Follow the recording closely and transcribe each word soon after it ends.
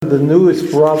the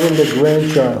newest Brabant, the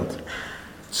grandchild,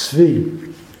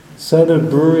 Tzvi, son of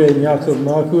Brewery and Yaakov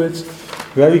Markowitz.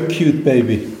 Very cute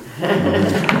baby. I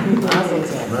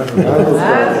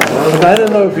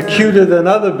don't know if it's cuter than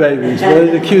other babies, but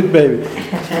it's a cute baby.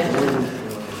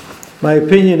 My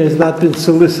opinion has not been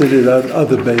solicited on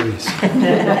other babies.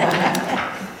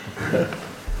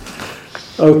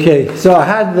 Okay, so I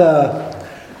had the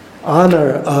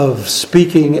honor of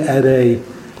speaking at a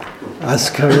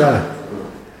Askara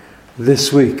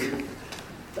this week,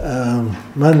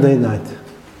 Monday night.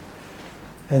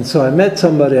 And so I met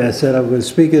somebody, I said, I'm going to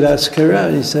speak at Askara,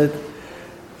 and he said,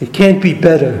 it can't be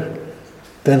better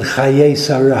than Chayei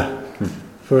Sarah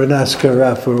for an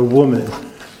Askara, for a woman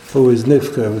who is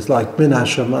Nifka. It was like Min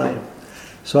HaShamayim.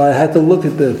 So I had to look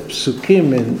at the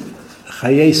Psukim in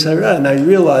Chayei Sarah, and I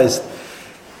realized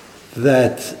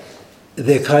that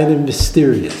they're kind of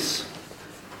mysterious,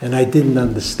 and I didn't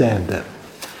understand them.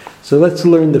 So let's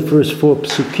learn the first 4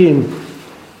 Psukim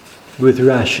with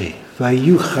Rashi.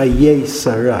 Vayu Chayei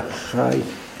Sarah.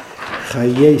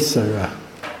 Chayei Sarah.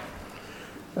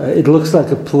 It looks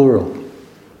like a plural.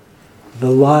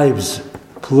 The lives,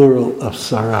 plural, of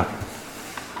Sarah.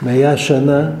 Me'ah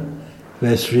shana,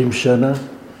 ve'esrim shana,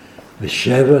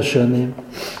 ve'sheva shanim.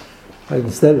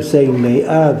 Instead of saying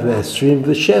me'ah, ve'esrim,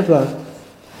 ve'sheva,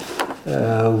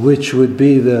 which would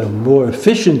be the more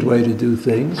efficient way to do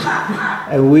things,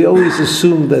 and we always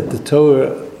assume that the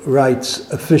Torah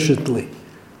writes efficiently,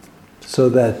 so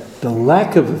that the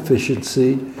lack of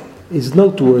efficiency is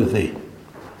noteworthy.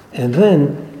 And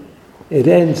then it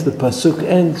ends, the pasuk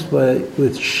ends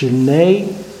with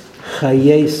Shnei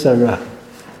Chayei Sarah,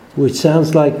 which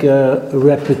sounds like a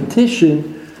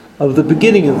repetition of the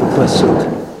beginning of the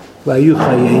pasuk. Vayu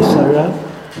Chayei Sarah,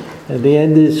 and the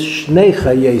end is Shnei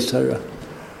Chayei Sarah.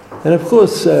 And of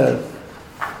course,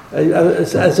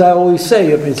 as I always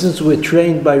say, since we're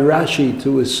trained by Rashi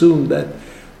to assume that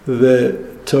the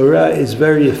Torah is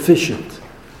very efficient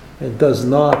and does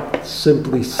not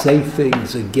simply say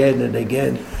things again and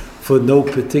again for no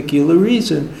particular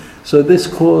reason, so this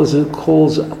calls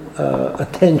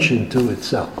attention to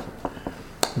itself,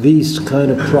 these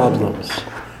kind of problems.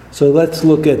 So let's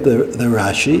look at the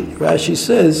Rashi. Rashi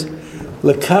says,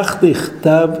 Lekach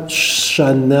dichtav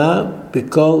shana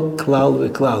b'kol klal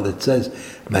v'klal. It says,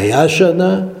 Me'ah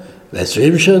shana,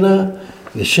 ve'esrim shana,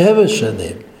 ve'sheva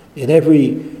shanim. In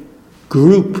every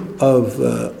group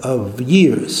of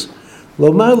years.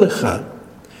 Lomar lecha,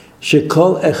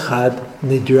 shekol echad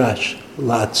nidrash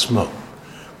la'atzmo.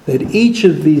 That each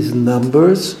of these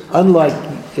numbers, unlike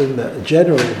in the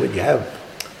general, when you have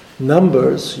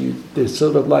numbers, they're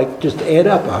sort of like just add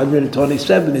up.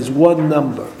 127 is one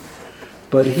number.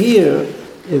 But here,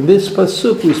 in this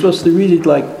pasuk, we're supposed to read it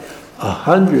like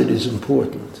 100 is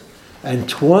important, and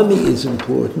 20 is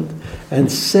important,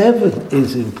 and 7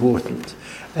 is important.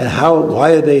 And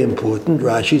why are they important?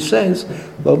 Rashi says,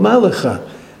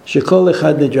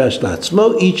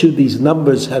 each of these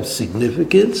numbers have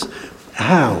significance.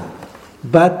 How?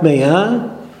 Bat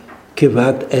me'ah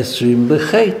kevat esrim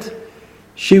lechet.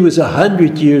 She was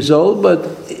 100 years old, but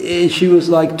she was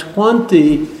like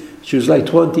 20. She was like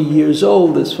 20 years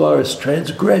old as far as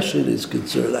transgression is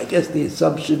concerned. I guess the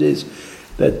assumption is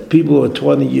that people who are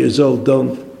 20 years old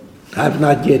have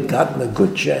not yet gotten a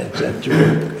good chance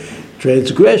after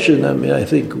transgression. I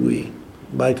think we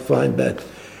might find that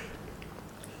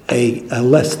a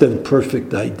less than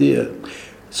perfect idea.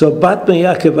 So, bat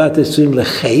me'ah kevat esrim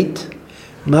lechet,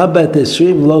 ma bat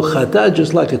esrim lo chata,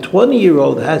 just like a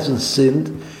 20-year-old hasn't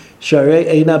sinned, sharei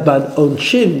eina ban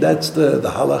onshim. That's the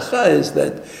halacha, is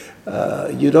that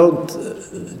you don't,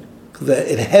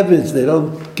 in heavens they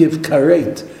don't give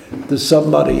karet to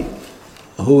somebody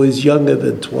who is younger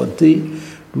than 20.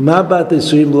 Ma bat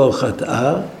esrim lo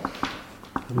chata,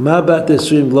 ma bat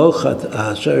esrim lo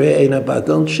chata, sharei eina bat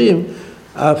onshim,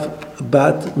 af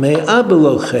bat me'ah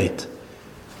belo chet.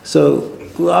 So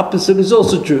the opposite is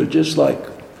also true, just like,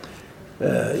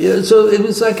 so it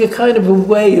was like a kind of a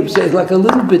way of saying, like a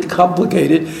little bit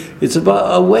complicated. It's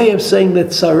about a way of saying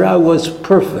that Sarah was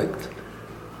perfect,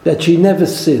 that she never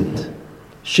sinned.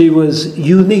 She was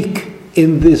unique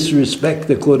in this respect,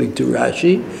 according to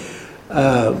Rashi.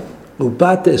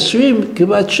 Ubat esrim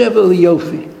kivat sheva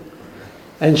liyofi.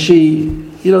 And she,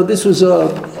 this was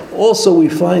also we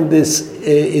find this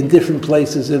in different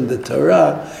places in the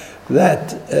Torah,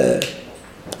 that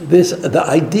the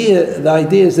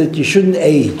idea is that you shouldn't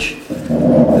age.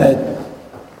 That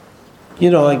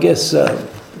I guess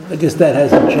that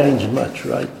hasn't changed much,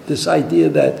 right? This idea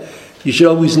that you should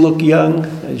always look young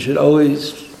and you should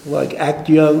always act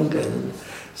young, and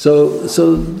so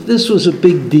this was a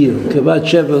big deal. Kavat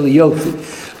sheva liyofi.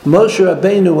 Moshe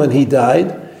Rabbeinu, when he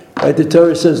died, right, the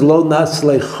Torah says, Lo nas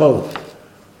lecho.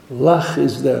 Lach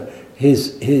is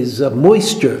his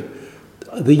moisture,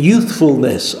 the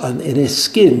youthfulness in his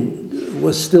skin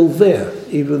was still there,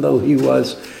 even though he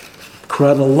was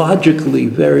chronologically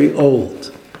very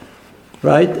old.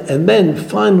 Right? And then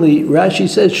finally, Rashi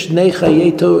says, Shnei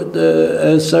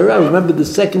Chayei Sarah. Remember the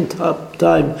second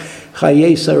time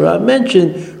Chayei Sarah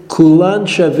mentioned, Kulan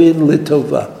Shavim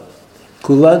Litova.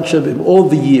 Kulan Shavim, all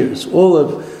the years, all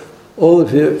of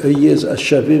her years are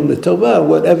Shavim Litova,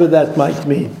 whatever that might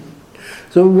mean.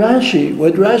 So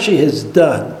what Rashi has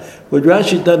done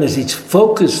is he's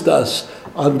focused us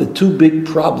on the two big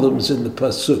problems in the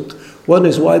Pasuk. One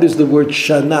is, why does the word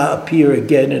Shana appear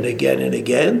again and again and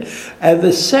again? And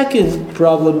the second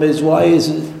problem is, why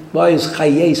is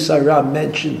Chayei Sarah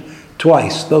mentioned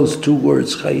twice, those two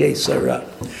words, Chayei Sarah?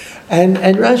 And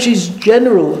Rashi's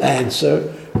general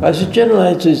answer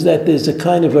is that there's a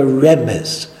kind of a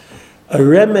remez. A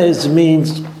remez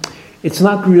means it's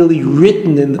not really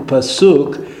written in the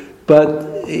Pasuk, but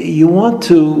you want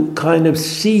to kind of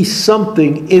see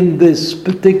something in this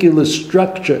particular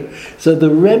structure. So the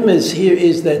remez here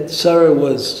is that Sarah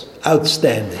was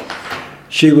outstanding.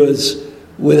 She was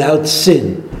without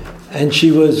sin, and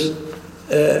she was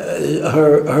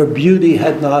her beauty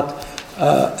had not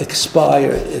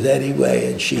expired in any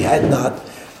way, and she had not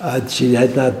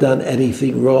done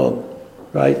anything wrong,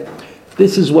 right?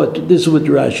 This is what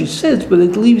Rashi says, but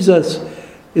it leaves us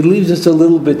a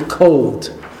little bit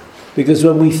cold. Because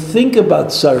when we think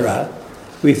about Sarah,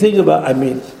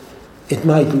 it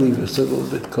might leave us a little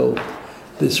bit cold,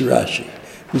 this Rashi.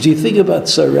 Because you think about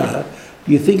Sarah,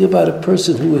 you think about a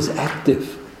person who was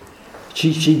active.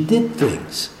 She did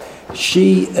things.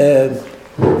 She,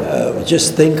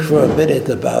 just think for a minute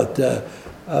about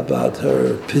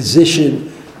her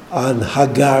position on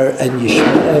Hagar and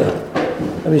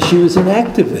Yishmael. She was an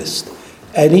activist.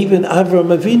 And even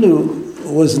Avram Avinu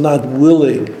was not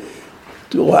willing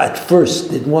at first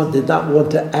did not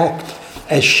want to act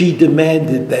as she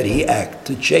demanded that he act,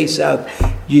 to chase out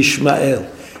Yishmael.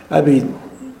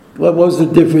 What was the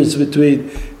difference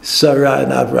between Sarah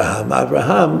and Abraham?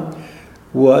 Abraham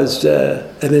was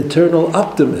an eternal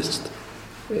optimist.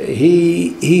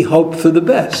 He hoped for the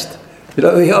best.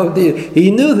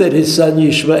 He knew that his son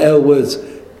Yishmael was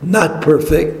not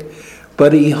perfect,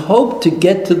 but he hoped to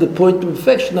get to the point of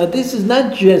perfection. Now, this is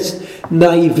not just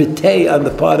naivete on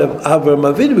the part of Avraham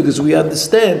Avinu, because we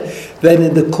understand that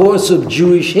in the course of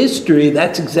Jewish history,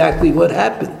 that's exactly what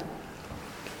happened.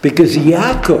 Because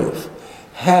Yaakov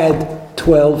had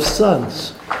 12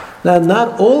 sons. Now,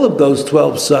 not all of those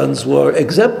 12 sons were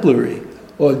exemplary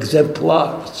or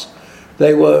exemplars.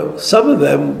 Some of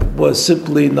them were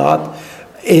simply not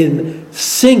in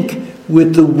sync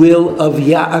with the will of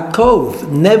Yaakov.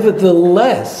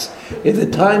 Nevertheless, in the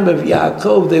time of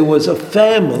Yaakov, there was a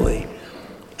family.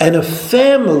 And a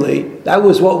family, that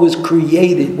was what was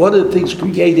created. One of the things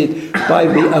created by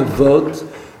the Avot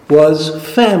was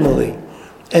family.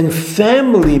 And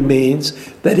family means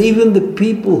that even the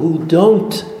people who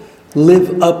don't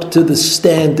live up to the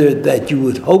standard that you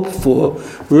would hope for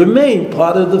remain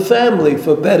part of the family,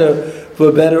 for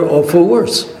better or for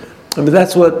worse.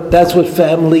 That's what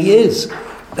family is.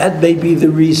 That may be the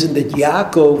reason that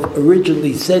Yaakov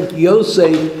originally sent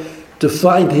Yosef to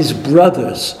find his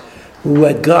brothers who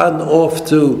had gone off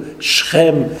to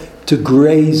Shechem to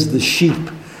graze the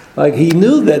sheep. He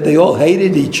knew that they all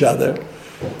hated each other,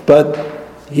 but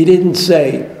he didn't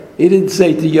say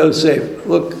to Yosef,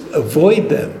 look, avoid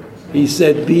them. He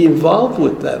said, be involved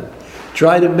with them.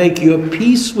 Try to make your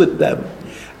peace with them.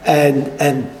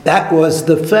 And that was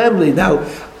the family. Now,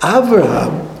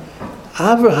 Abraham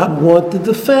wanted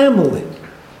the family.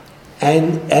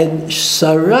 And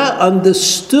Sarah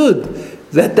understood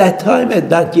that time had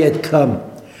not yet come.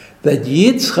 That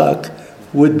Yitzchak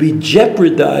would be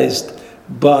jeopardized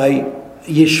by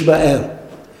Yishmael.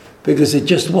 Because it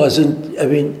just wasn't,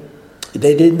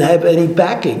 they didn't have any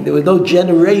backing. There were no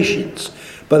generations.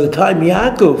 By the time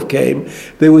Yaakov came,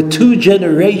 there were 2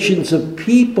 generations of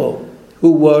people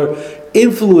who were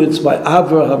influenced by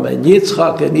Abraham and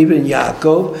Yitzchak and even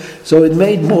Yaakov. So it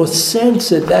made more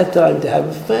sense at that time to have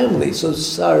a family. So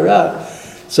Sarah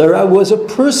was a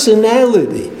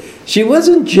personality. She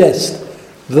wasn't just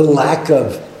the lack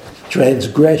of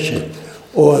transgression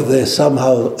or the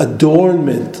somehow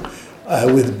adornment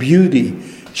with beauty.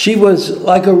 She was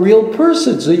like a real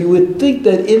person. So you would think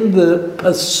that in the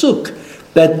Pasuk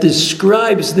that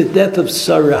describes the death of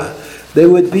Sarah, there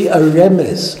would be a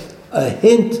remez, a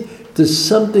hint to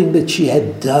something that she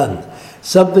had done,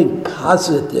 something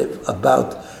positive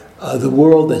about the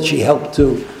world that she helped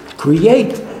to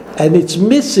create. And it's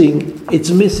missing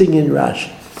in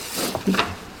Rashi.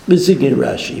 Missing in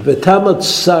Rashi. V'tamot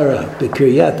Sarah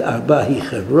b'kiryat arba hi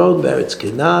Hebron b'eretz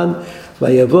Canaan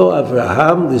v'yavo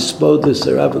Avraham lispod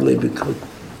l'Sarah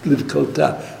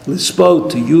v'livkota. Lispod,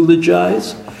 to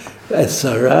eulogize, as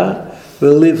Sarah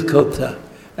v'livkota,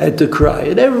 and to cry.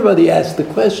 And everybody asked the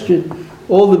question.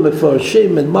 All the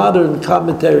Mefarshim and modern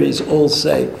commentaries all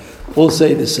say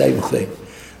the same thing.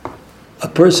 A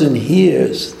person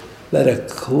hears that a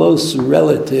close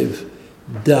relative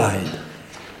died.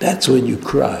 That's when you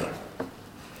cry.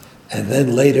 And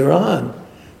then later on,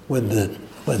 when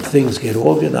things get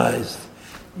organized,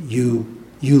 you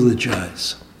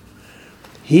eulogize.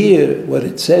 Here, what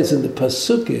it says in the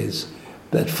pasuk is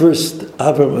that first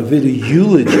Avram Avinu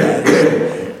eulogized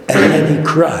and then he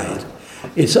cried.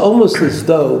 It's almost as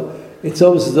though the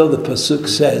pasuk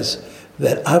says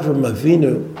that Avram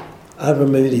Avinu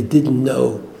didn't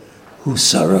know who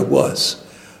Sarah was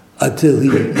until he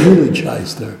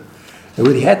eulogized her. And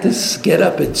when he had to get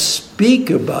up and speak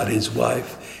about his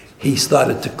wife, he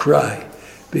started to cry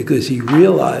because he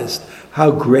realized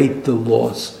how great the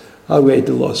loss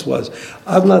was.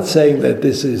 I'm not saying that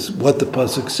this is what the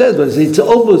pasuk says, but it's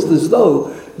almost as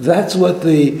though that's what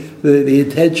the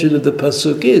intention of the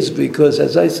pasuk is, because,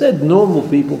 as I said, normal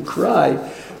people cry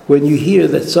when you hear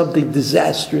that something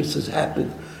disastrous has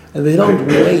happened, and they don't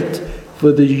wait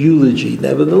for the eulogy.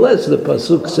 Nevertheless, the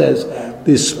pasuk says,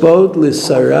 "Lispod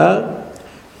l'Sarah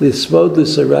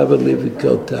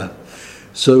v'livikota."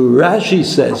 So Rashi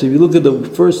says, if you look at the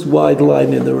first wide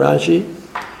line in the Rashi,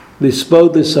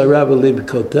 "Lispod l'Sarah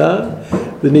v'livikota,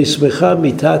 v'nismecha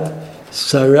mitat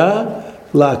Sarah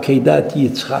la'akedat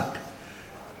Yitzchak."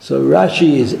 So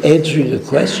Rashi is answering a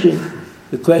question.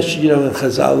 The question, in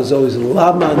Chazal is always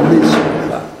Lama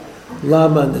nismecha.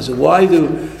 Lama nismecha. Why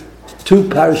do two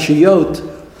parashiyot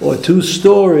or two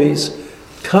stories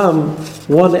come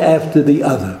one after the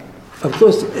other? Of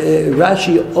course,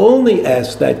 Rashi only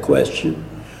asks that question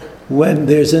when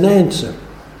there's an answer.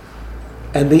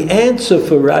 And the answer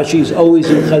for Rashi is always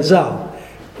in Chazal.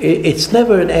 It's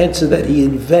never an answer that he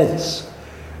invents,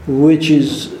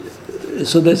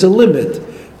 so there's a limit.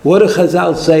 What do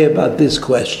Chazal say about this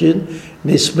question?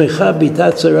 Nismecha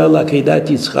bitat Sarah la'akedat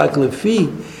Yitzchak lefi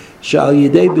she'al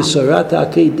yidei b'sarat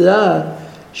ha'akedah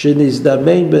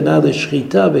shenizdamen b'na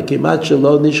l'shchita v'kemat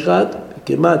shelo nishchat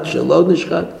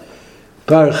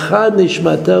parcha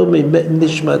nishmata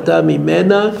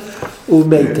mimena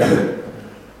umeta.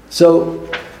 So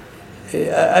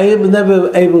I am never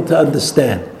able to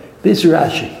understand this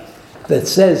Rashi that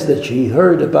says that she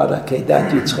heard about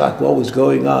Akedat Yitzchak, what was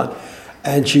going on,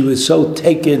 and she was so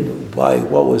taken by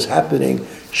what was happening,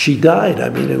 she died. I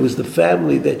mean, it was the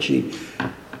family that she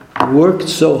worked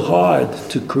so hard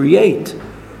to create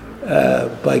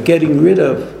by getting rid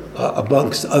of,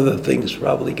 amongst other things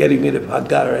probably, getting rid of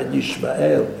Hagar and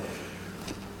Yishmael.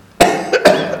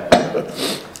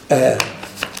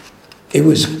 It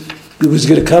was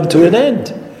going to come to an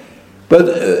end.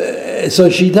 But so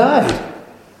she died.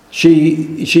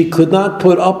 She could not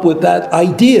put up with that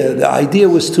idea. The idea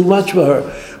was too much for her.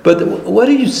 But what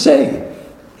do you say?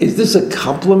 Is this a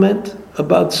compliment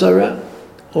about Sarah?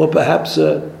 Or perhaps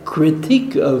a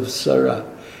critique of Sarah?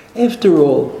 After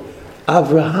all,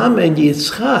 Avraham and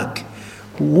Yitzchak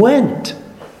went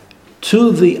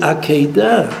to the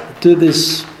Akedah, to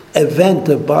this event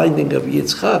of binding of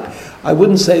Yitzchak. I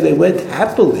wouldn't say they went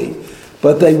happily,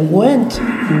 but they went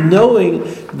knowing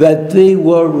that they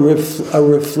were a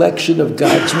reflection of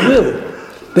God's will.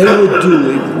 They were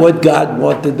doing what God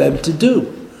wanted them to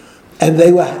do. And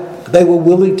they were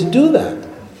willing to do that.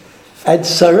 And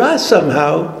Sarah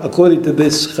somehow, according to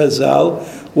this Chazal,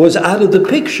 was out of the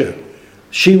picture.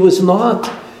 She was not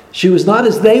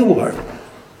as they were.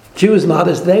 She was not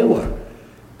as they were.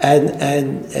 And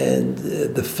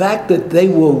the fact that they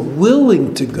were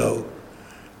willing to go,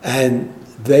 and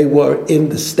they were in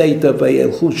the state of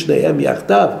Vayelchu Shnehem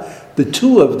Yachdav, the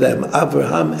two of them,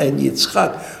 Avraham and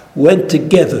Yitzchak, went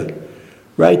together,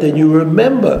 right? And you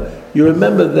remember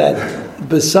that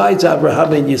besides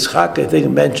Avraham and Yitzchak, I think I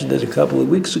mentioned it a couple of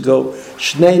weeks ago,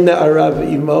 Shnei Na'arav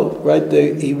Imo, right?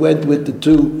 He went with the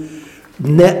two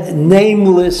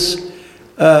nameless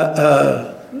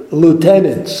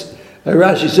lieutenants.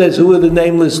 Rashi says, who are the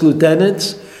nameless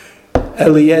lieutenants?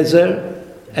 Eliezer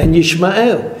and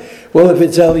Yishmael. Well, if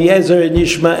it's Eliezer and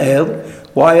Yishmael,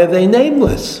 why are they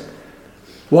nameless?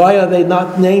 Why are they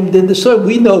not named in the story?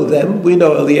 We know them. We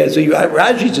know Eliezer.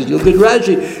 Rashi says, you look at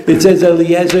Rashi, it says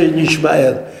Eliezer and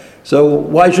Yishmael. So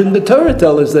why shouldn't the Torah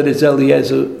tell us that it's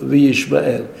Eliezer and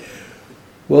Yishmael?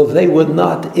 Well, they were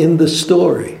not in the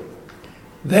story.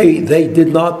 They did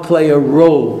not play a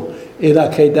role in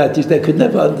Akedat, they could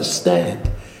never understand.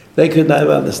 They could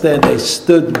never understand. They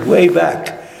stood way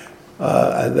back.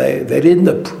 They didn't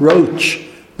approach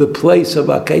the place of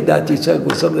Akedat Yitzhak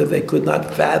was something they could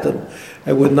not fathom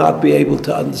and would not be able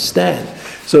to understand.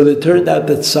 So it turned out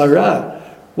that Sarah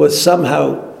was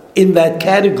somehow in that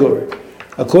category,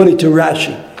 according to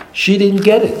Rashi. She didn't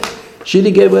get it. She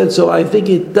didn't get it. So I think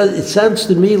it sounds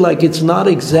to me like it's not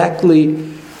exactly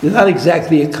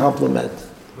a compliment.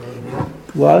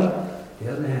 What? On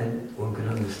the other hand, one can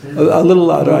understand. A little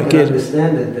louder. I can't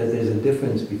understand that there's a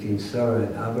difference between Sarah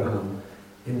and Abraham,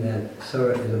 in that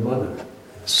Sarah is a mother.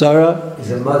 Sarah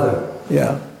is a mother.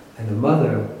 Yeah. And a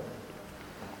mother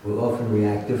will often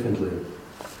react differently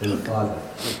than a father.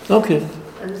 Okay.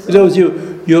 So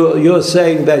you're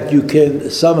saying that you can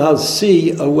somehow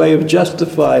see a way of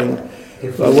justifying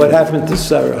what happened to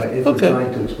Sarah. If we're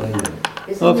trying to explain that.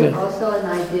 Isn't there also an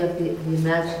idea of the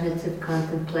imaginative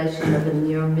contemplation of a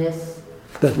near miss?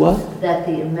 That what? That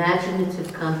the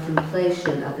imaginative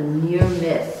contemplation of a near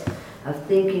miss, of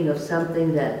thinking of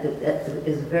something that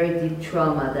is very deep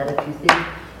trauma, that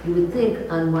if you would think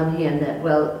on one hand that,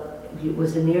 well, it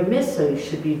was a near miss, so you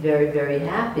should be very, very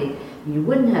happy. You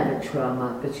wouldn't have a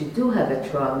trauma, but you do have a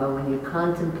trauma when you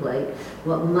contemplate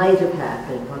what might have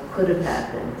happened, what could have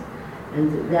happened.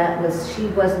 And she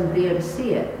wasn't there to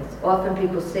see it. Often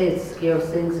people say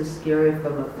things are scary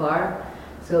from afar.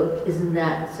 So isn't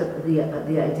that the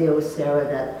idea with Sarah,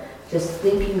 that just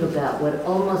thinking about what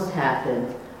almost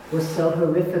happened was so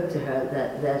horrific to her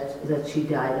that she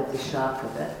died of the shock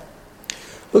of it?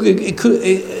 Look,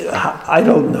 I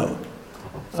don't know.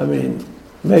 I mean,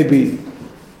 maybe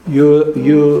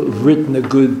you've written a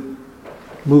good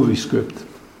movie script.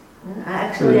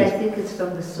 Actually, I think it's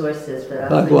from the sources,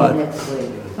 but I'll like read next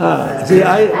week. See,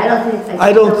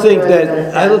 I don't think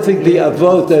the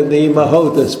avot and the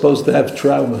imahot are supposed to have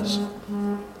traumas.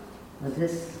 Well,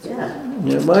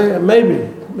 Yeah, maybe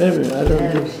I don't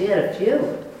know. She had a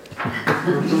few.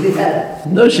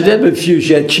 No, she didn't have a few.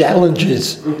 She had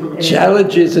challenges.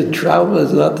 Challenges and trauma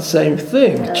is not the same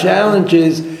thing.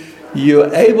 Challenges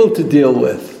you're able to deal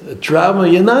with. A trauma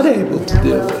you're not able to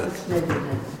deal with.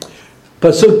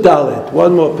 Pasuk Dalet.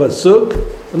 One more pasuk.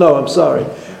 No, I'm sorry.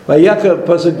 Vayakam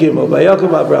pasuk Gimel.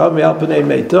 Vayakam Abraham yal pnei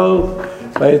meito.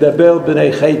 Vayidaber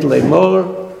bnei chet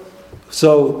lemor.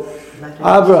 So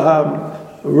Abraham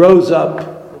rose up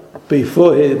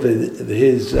before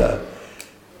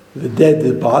the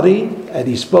dead body, and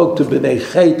he spoke to bnei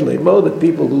chet lemor, the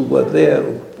people who were there,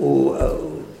 who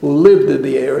lived in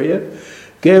the area.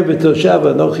 Ger v'toshav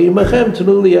anochi imachem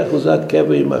tnu li achuzat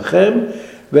kever imachem.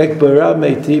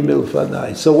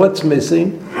 So what's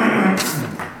missing?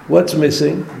 What's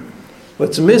missing?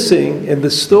 What's missing in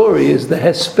the story is the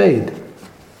hesped.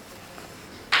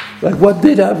 Like, what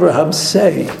did Abraham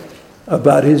say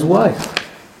about his wife?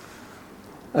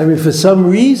 I mean, for some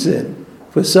reason,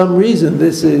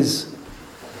 this is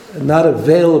not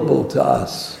available to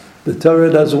us. The Torah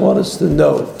doesn't want us to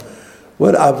know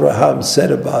what Abraham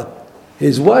said about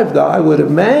his wife. Now, I would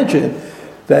imagine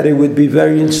that it would be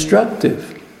very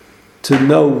instructive to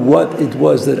know what it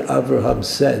was that Abraham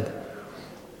said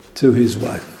to his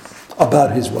wife,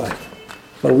 about his wife.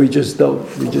 But we just don't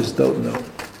know.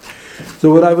 So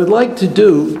what I would like to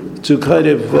do, to kind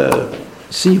of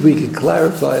see if we can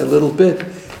clarify a little bit,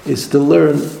 is to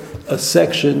learn a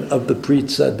section of the Pri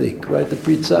Tzadik, right? The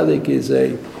Pri Tzadik is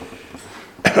a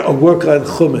work on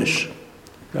Chumash.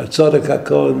 Tzadok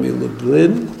HaKohen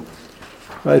Milublin,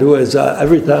 right? Who is,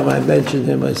 every time I mention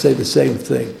him, I say the same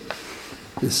thing.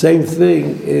 The same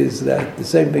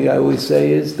thing I always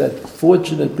say is that,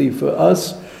 fortunately for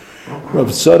us, Rav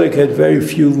Tzadok had very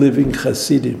few living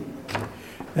Hasidim,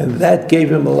 and that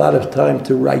gave him a lot of time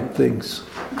to write things.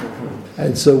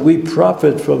 And so we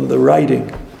profit from the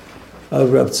writing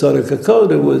of Rav Tzadok HaKohen,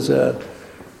 who was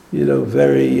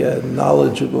very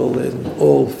knowledgeable in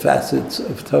all facets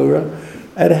of Torah,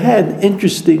 and had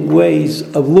interesting ways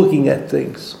of looking at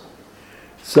things.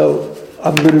 So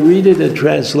I'm going to read it and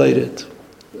translate it,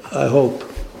 I hope.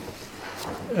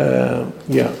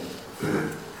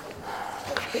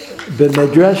 The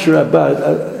Medrash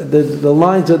Rabbah, the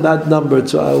lines are not numbered,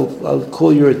 so I'll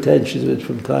call your attention to it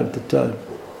from time to time.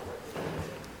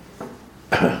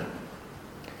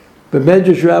 The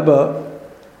Medrash Rabbah,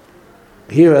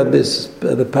 here on this,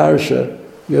 the parasha,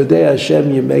 Yodei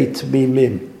Hashem Yemei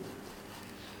Tmimim.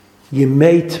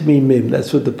 Yemei Tmimim,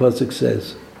 that's what the pasuk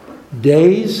says.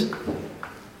 Days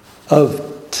of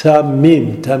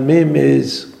Tamim. Tamim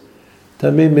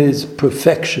is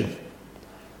perfection,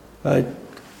 right?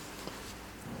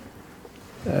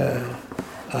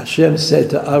 Hashem said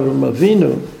to Avram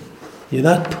Avinu, "You're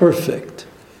not perfect,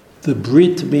 the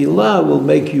Brit Milah will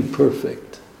make you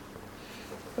perfect.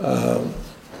 Yemei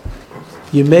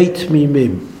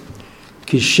Tmimim.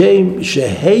 Kishem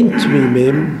shehem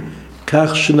Tmimim,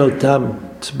 kach shnotam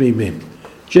Tmimim.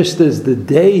 Just as the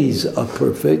days are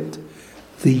perfect,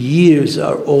 the years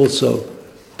are also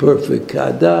perfect.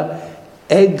 Kada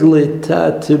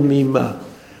egleta tmima.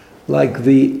 Like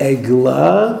the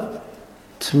egla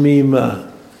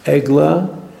tmima. Egla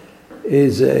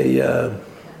is a...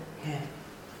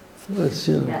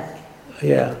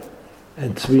 yeah.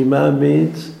 And tmima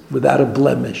means without a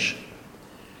blemish.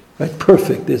 Right?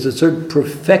 Perfect. There's a certain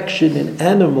perfection in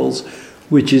animals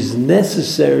which is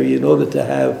necessary in order to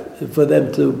have, for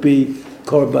them to be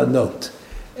korbanot.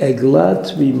 Egla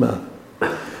tmima.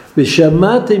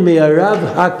 V'shamati me'arav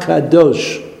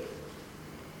hakadosh.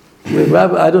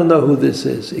 I don't know who this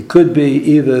is. It could be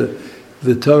either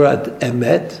the Torah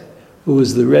Emet, who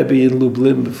was the Rebbe in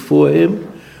Lublin before him,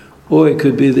 or it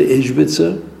could be the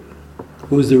Ishbitzer,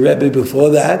 who was the Rebbe before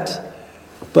that.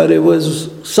 But it was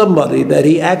somebody that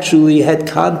he actually had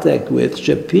contact with.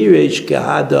 Shapiresh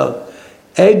Kahada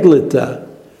Eglita.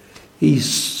 He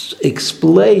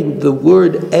explained the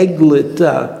word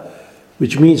Eglita,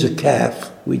 which means a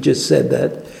calf. We just said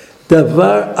that.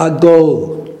 Davar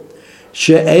Agol.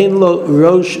 She'ein lo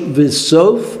rosh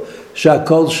v'sof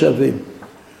shakol shavim.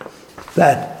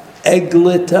 That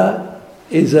Eglita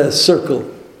is a circle.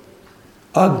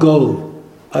 Agol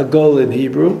in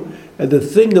Hebrew. And the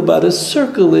thing about a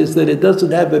circle is that it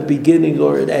doesn't have a beginning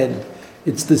or an end.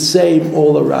 It's the same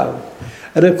all around.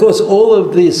 And of course, all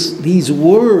of these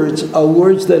words are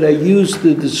words that are used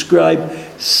to describe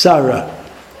Sarah.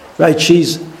 Right?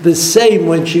 She's the same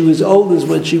when she was old as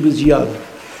when she was young.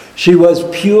 She was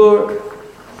pure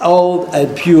old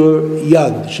and pure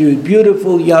young. She was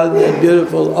beautiful young and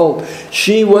beautiful old.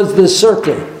 She was the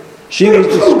circle. She was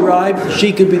described,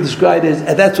 she could be described as,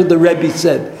 and that's what the Rebbe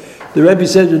said. The Rebbe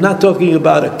said, we're not talking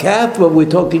about a calf, but we're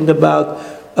talking about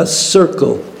a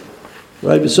circle.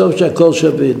 Right? V'sof shakol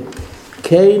shavin.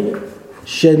 Kain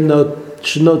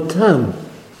shnotam.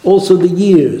 Also the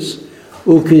years.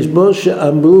 Ukishmoshe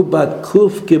amru bat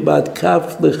kuf ke bat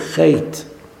kaf lechet.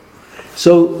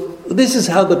 So this is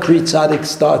how the Pri Tzadik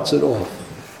starts it off.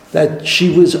 That she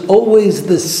was always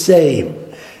the same.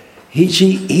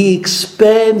 He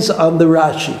expands on the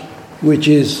Rashi, which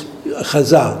is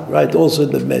Chazal, right? Also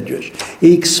in the Medrash.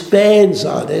 He expands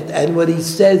on it, and what he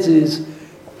says is,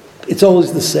 it's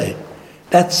always the same.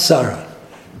 That's Sarah.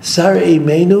 Sarah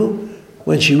Imenu,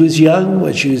 when she was young,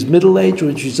 when she was middle-aged,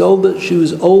 when she was older, she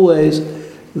was always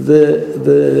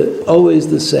always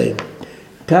the same.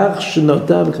 Kach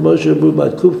shnotam k'mo she'amru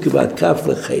bat kuf k'bat kaf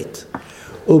lechet.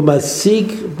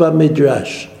 Umasig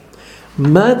b'midrash.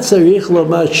 Ma tzarich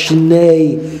lomar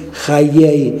shnei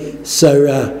chayei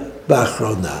Sarah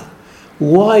b'achrona.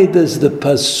 Why does the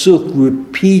pasuk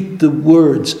repeat the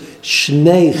words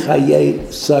Shnei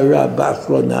Chayei Sarah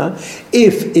B'achrona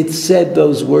if it said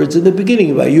those words in the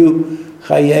beginning? Vayu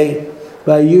Chayei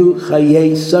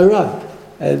Sarah.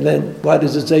 And then why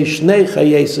does it say Shnei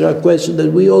Chayei Sarah? A question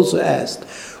that we also asked.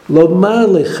 Lomar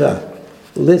lecha,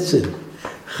 listen.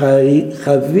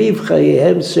 Chaviv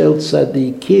Chayehem Shel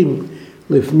Tzadikim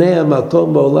Lifnei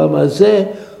HaMakom Ba'olam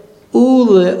Hazeh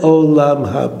Ule'olam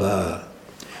Haba.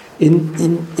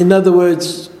 In other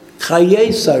words,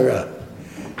 Chayei Sarah,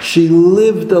 she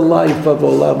lived the life of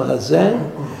Olam Hazeh,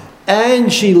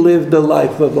 and she lived the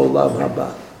life of Olam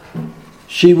Haba.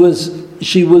 She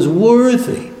was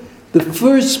worthy. The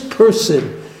first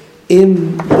person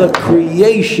in the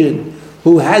creation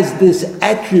who has this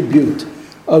attribute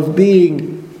of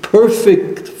being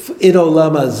perfect in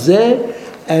Olam Hazeh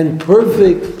and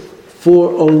perfect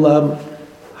for Olam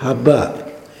Haba.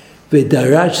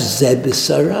 V'darash zeh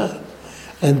b'Sarah.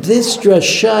 And this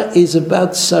drasha is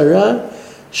about Sarah,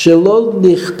 shelo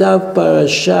nichtav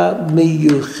parasha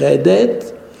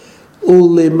miyuchedet,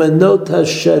 ulemanot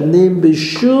hashanim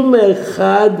b'shum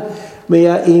echad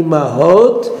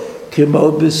me'a'imahot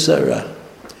kemo b'Sarah.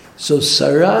 So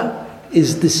Sarah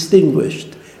is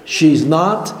distinguished. She's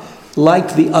not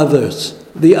like the others,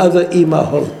 the other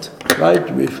imahot, right?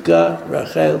 Rivka,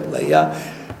 Rachel, Leah.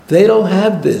 They don't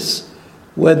have this.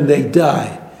 When they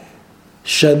die,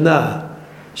 Shana,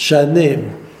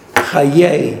 Shanim,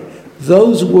 Chayei,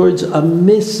 those words are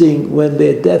missing when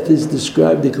their death is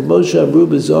described. The K'moshe Amru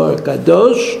b'Zohar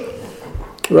Kadosh,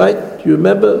 right? You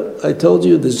remember I told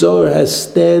you the Zohar has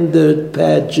standard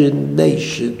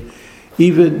pagination.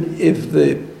 Even if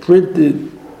the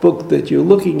printed book that you're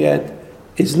looking at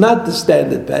is not the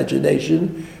standard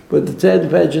pagination, but the standard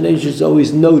pagination is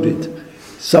always noted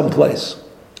someplace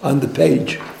on the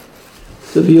page.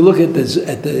 So if you look at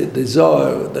the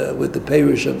Zohar with the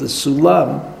Perush of the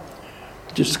Sulam,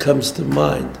 it just comes to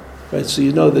mind, right? So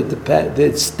you know that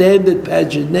the standard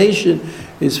pagination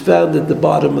is found at the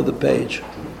bottom of the page.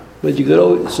 But you could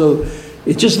always, so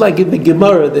it's just like in the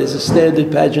Gemara, there's a standard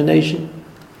pagination,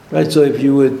 right? So if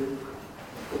you would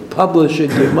publish a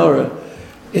Gemara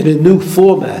in a new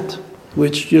format,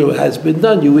 which has been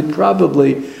done, you would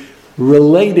probably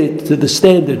relate it to the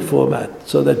standard format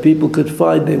so that people could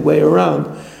find their way around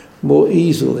more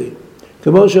easily.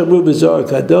 Kamosh Amru B'Zohar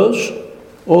Kadosh,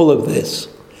 all of this.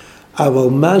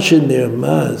 Aval Masha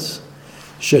Nirmaz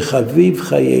Shechaviv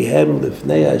Chayehem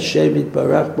Lifnei Hashem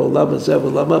Yitbarach B'Olam Hazeh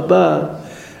V'Olam Haba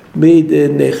Mid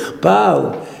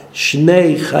Nechpal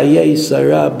Shnei Chayei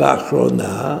Sarah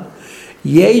B'Achrona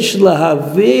Yesh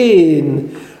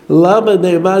Lahavin Lama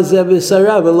Nirmaz Zeh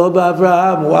B'Sarah V'Lo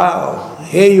B'Avraham. Wow.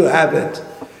 Here you have it.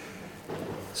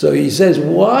 So he says,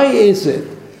 why is it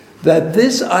that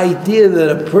this idea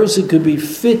that a person could be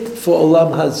fit for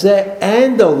Olam Hazeh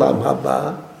and Olam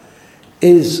Haba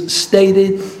is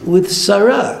stated with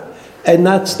Sarah and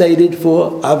not stated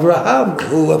for Avraham,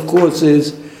 who of course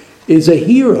is a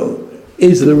hero,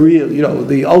 is the real,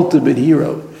 the ultimate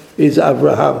hero is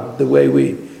Avraham, the way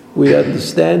we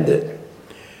understand it.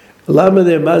 Lama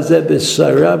Nirmaz Zeh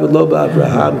B'Sarah V'Lo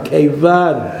B'Avraham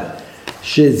Kevan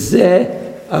שזה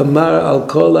אמר על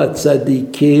כל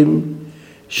הצדיקים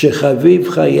שחביב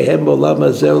חייהם בעולם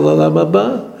הזה ולעולם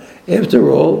הבא. After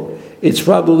all, it's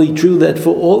probably true that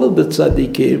for all of the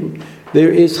tzaddikim, there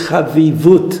is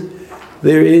chavivut,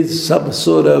 there is some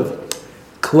sort of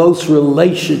close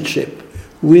relationship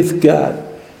with God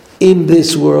in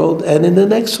this world and in the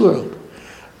next world.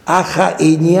 Acha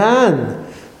inyan,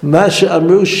 ma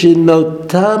she'amru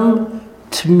shenotam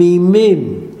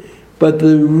tmimim. But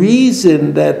the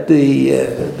reason that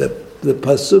the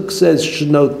pasuk says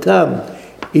shnotam,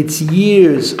 its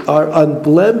years are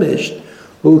unblemished,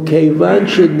 hu keivan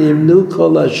shenimnu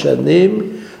kol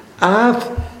hashanim af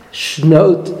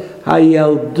shnot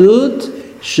hayaldut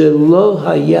shelo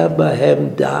haya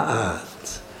bahem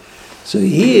da'at. So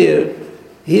here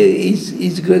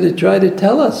he's going to try to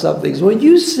tell us something. So when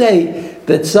you say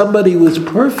that somebody was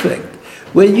perfect,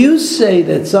 when you say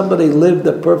that somebody lived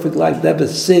a perfect life, never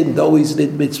sinned, always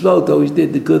did mitzvot, always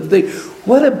did the good thing,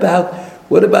 what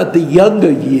about the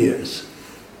younger years?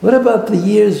 What about the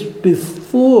years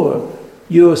before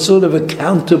you're sort of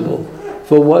accountable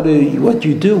for what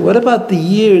you do? What about the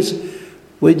years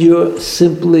when you're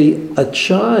simply a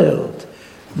child?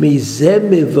 Mizeh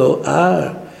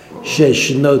mevo'ar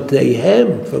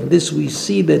sheshnoteihem. From this we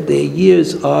see that their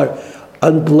years are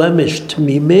unblemished,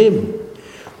 tmimim.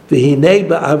 והנה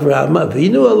באברהם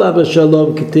אבינו עליו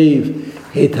השלום כתיב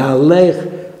התהלך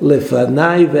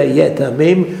לפניי והיה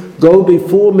תמים, go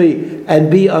before me and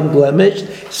be unblemished.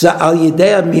 So al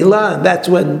yidei milah, and that's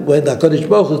when HaKadosh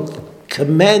Baruch Hu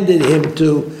commanded him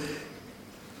to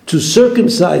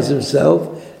circumcise himself.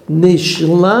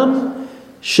 Nishlam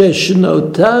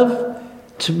sheshnotav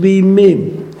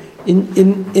tmimim.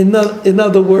 In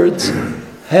other words,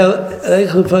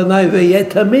 לפניי והיה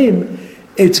תמים,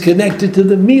 it's connected to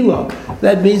the Milah.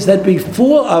 That means that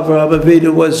before Avraham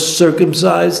Avinu was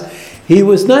circumcised, he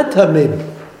was not Tamim.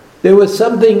 There was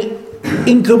something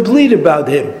incomplete about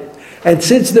him. And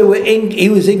since he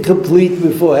was incomplete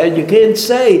beforehand, you can't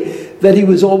say that he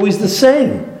was always the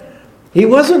same. He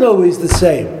wasn't always the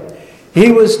same.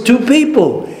 He was two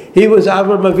people. He was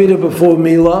Avraham Avinu before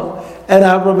Milah and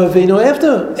Avraham Avinu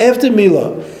after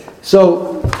Milah.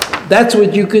 So that's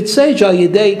what you could say, Shal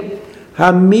Yidei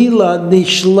Hamila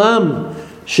Nishlam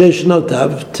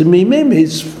Sheshnotav Tmimim.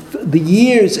 The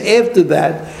years after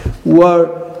that were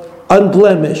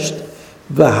unblemished.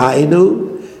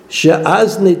 V'hainu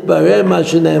she'az nitbareh ma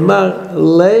shene'emar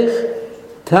lech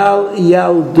tal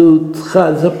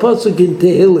yaldutcha. It's a pasuk in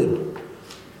Tehillim.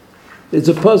 It's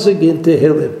a pasuk in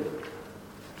Tehillim.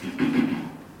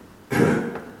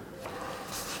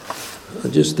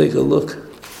 I'll just take a look.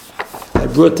 I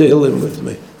brought Tehillim with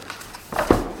me.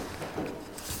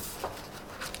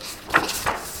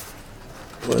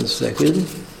 One second.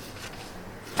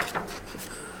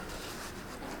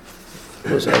 Of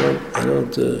course, I'm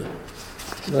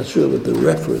not sure what the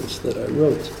reference that I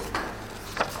wrote.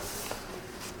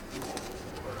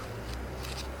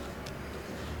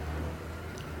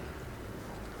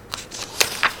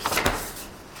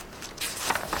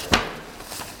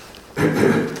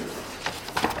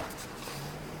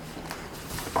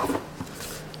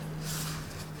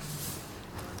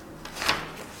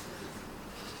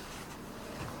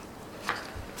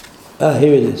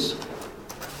 Here it is.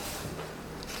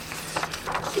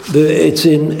 It's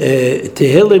in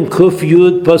Tehillim Kuf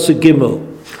Yud Pasuk Gimel.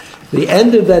 The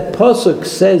end of that pasuk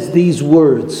says these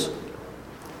words,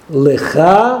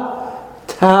 Lecha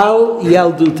tal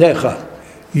yaldutecha.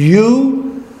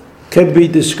 You can be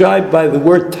described by the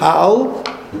word tal.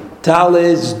 Tal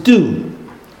is do,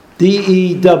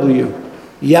 D-E-W,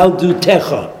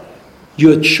 yaldutecha,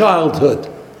 your childhood.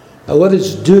 Now what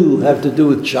does do have to do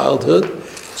with childhood?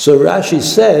 So Rashi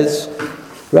says,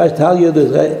 tal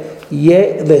yaldutecha,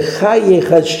 Lecha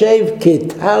yechashev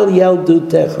ketal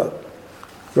yaldutecha.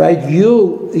 Right,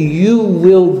 you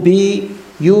will be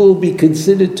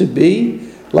considered to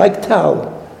be like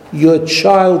tal. Your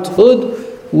childhood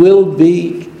will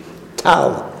be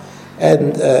tal,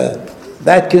 and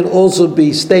that can also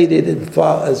be stated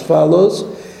as follows,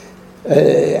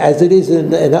 as it is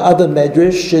in other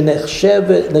medrash.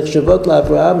 Nechshavot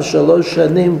laAvraham shalosh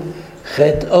shanim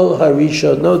chet'o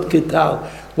harishonot ketal.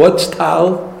 What's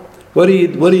tal? What do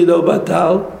you know about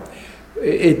tal?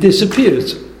 It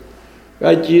disappears.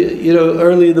 Right, you know,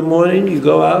 early in the morning, you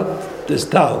go out, there's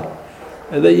tal.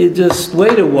 And then you just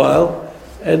wait a while,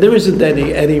 and there isn't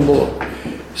any anymore.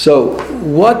 So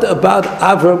what about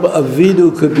Avram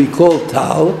Avinu could be called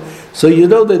tal? So you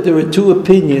know that there are two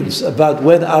opinions about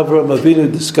when Avram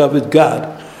Avinu discovered God.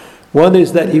 One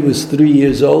is that he was 3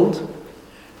 years old,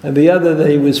 and the other that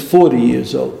he was 40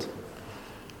 years old.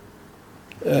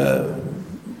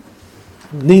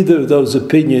 Neither of those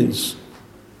opinions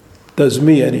does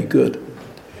me any good.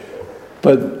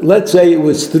 But let's say it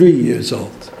was 3 years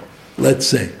old. Let's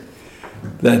say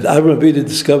that Avram Avinu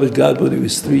discovered God when he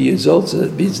was 3 years old. So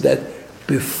that means that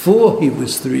before he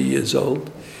was 3 years old,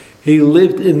 he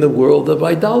lived in the world of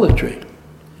idolatry.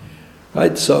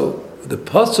 Right? So the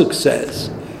pasuk says,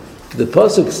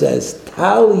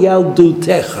 Tal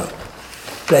yaldutecha,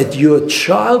 that your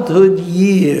childhood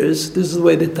years, this is the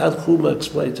way the Tanchuma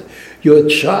explains it, your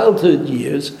childhood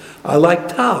years are like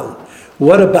tal.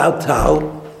 What about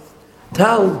tal?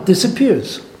 Tal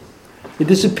disappears. It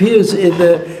disappears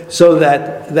so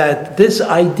that this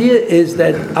idea is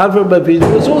that Avram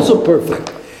Avinu was also perfect.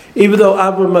 Even though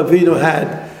Avram Avinu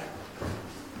had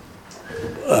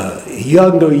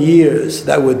younger years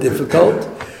that were difficult,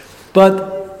 but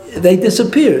they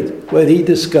disappeared when he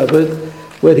discovered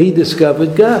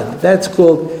God. That's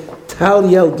called Tal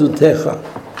Yaldutecha.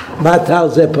 Matal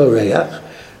Zepareach.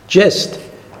 Just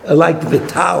like the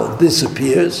tal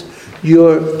disappears,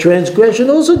 your transgression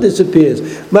also disappears.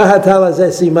 Mahatal hazeh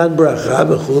siman bracha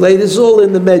v'chulei. This is all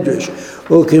in the Medrash.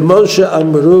 Ukemoshe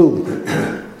amru,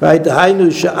 right? Hainu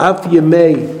she'af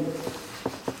yemei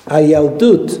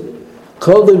hayaldut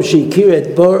kodem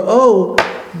shekiret bor'o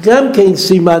gam kein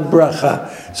siman bracha.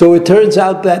 So it turns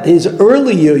out that his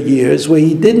earlier years, where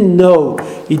he did not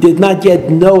yet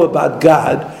know about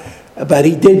God, but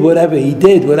he did whatever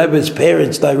his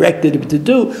parents directed him to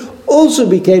do, also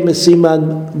became a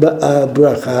siman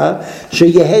bracha.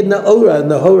 Sheyehed na'ora,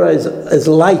 and the hora is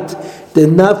light. The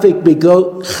nafik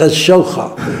begot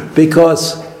chashocha,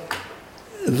 because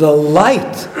the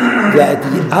light that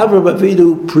Avram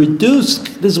Avinu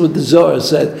produced, this is what the Zohar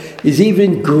said, is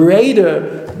even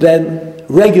greater than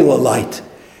regular light,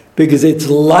 because it's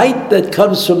light that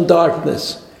comes from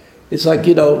darkness. It's like,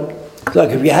 it's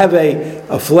like if you have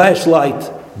a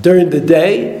flashlight during the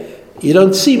day, you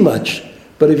don't see much.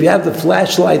 But if you have the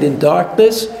flashlight in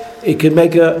darkness, it can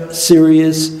make a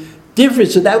serious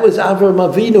difference. So that was Avram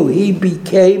Avinu. He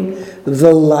became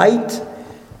the light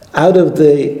out of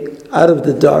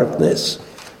the darkness.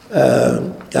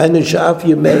 Ainu sha'af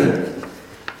yemei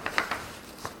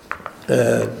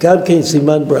gam kein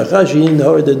siman bracha she'in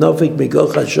hor de nofik migo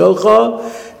chashocha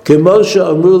kemo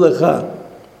she'amru lecha.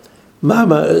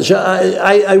 Mama,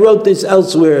 I wrote this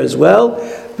elsewhere as well.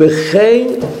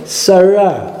 V'chein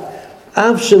Sarah,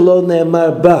 av shelo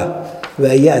ne'emar ba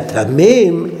v'haya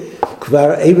tamim.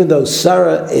 Even though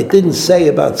Sarah, it didn't say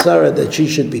about Sarah that she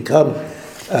should become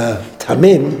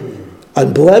tamim,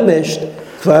 unblemished.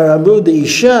 Kvar amru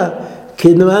deisha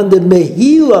kinman de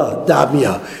mehila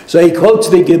damya. So he quotes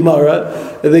the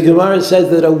Gemara. The Gemara says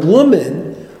that a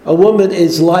woman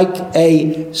is like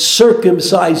a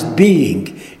circumcised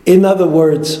being. In other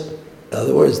words,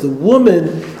 the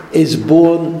woman is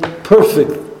born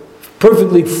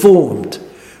perfectly formed,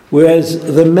 whereas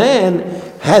the man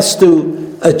has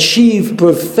to achieve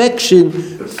perfection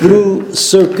through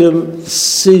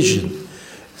circumcision.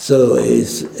 So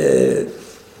it's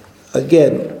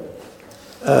again,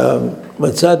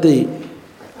 מצאתי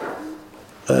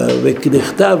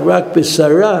וכנכתב רק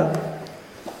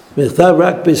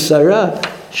בשרה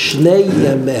שני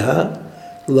ימיה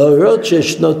להורות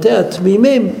ששנותיה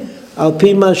תמימים על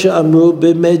פי מה שאמרו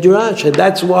במדרש. And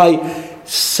that's why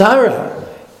Sarah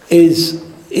is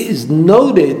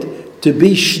noted to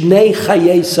be Shnei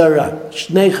Chayei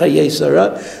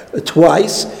Sarah,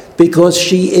 twice, because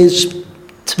she is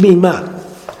Tmima.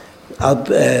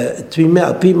 Tmima,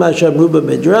 al pi ma she'amru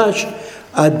b'midrash,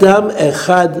 Adam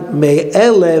echad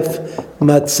me'elef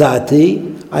matzati.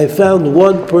 I found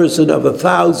one person of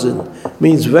 1,000,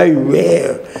 means very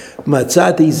rare.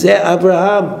 Matzati ze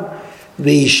Abraham.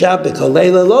 V'isha b'kol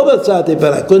leila lo matzati,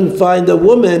 but I couldn't find a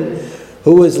woman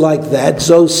who was like that,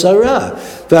 so Sarah.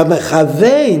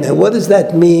 V'amechavein, and what does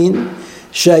that mean?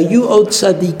 Shayu od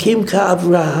tzadikim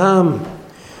ka'Avraham,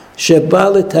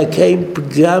 sheba letaken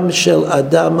pgam shel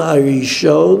Adam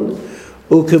harishon,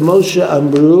 וכמו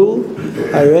שאמרו,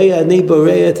 הרי אני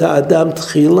בורא את האדם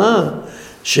תחילה,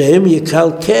 שהם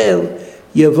יקלקל,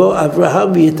 יבוא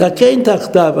אברהם ויתקן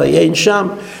תחתיו, אין שם.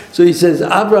 So he says,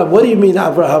 Abraham, what do you mean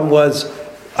Abraham was,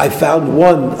 I found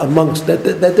one amongst, that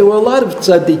there were a lot of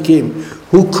tzaddikim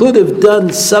who could have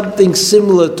done something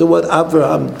similar to what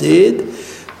Abraham did,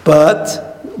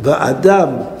 but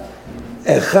Adam,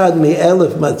 echad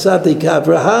mi-elef matzati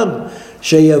ka-Abraham,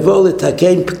 שיבוא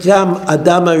לתקן פגם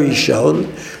אדם הראשון.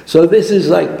 So this is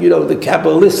like, the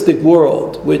Kabbalistic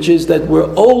world, which is that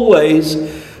we're always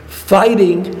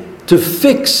fighting to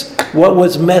fix what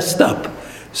was messed up.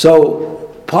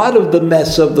 So part of the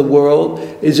mess of the world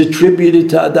is attributed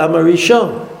to Adam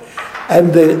HaRishon.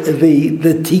 And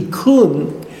the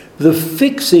tikkun, the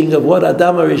fixing of what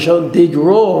Adam HaRishon did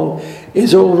wrong,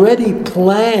 is already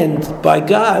planned by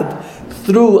God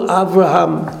through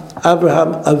Abraham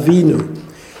Avinu.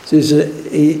 So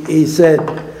he said,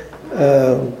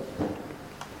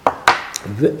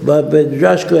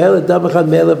 "B'drash kohelet dam echad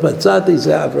me'elef matzati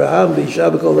ze Avraham v'isha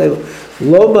b'kol leila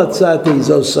lo matzati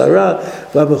zo Sarah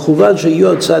v'amechuvan sheyu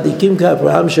od tzadikim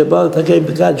ka'Avraham sheba l'taken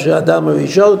pekad shel Adam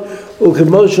harishon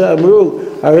ukemo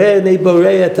she'amru harei ani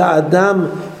borei et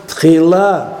ha'adam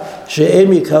tchila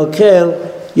she'em yikalkel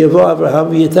yavo Avraham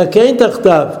v'yitaken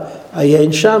tachtav."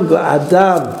 Ayin Sham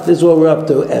Adam. This is what we're up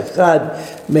to.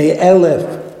 Echad me'elef.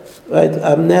 Right.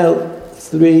 I'm now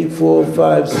 3, 4,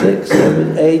 5, 6,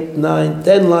 7, 8, 9,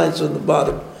 10 lines on the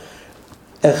bottom.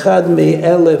 Echad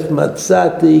me'elef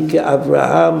matzati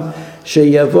ke'Avraham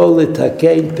sheyavo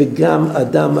letaken pegam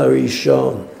Adam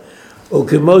harishon.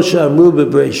 Ukemo she'amru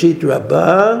b'Bereshit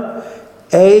Rabbah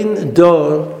ein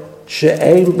dor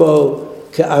she'ein bo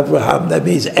ke'Avraham. That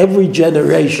means every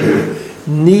generation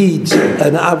needs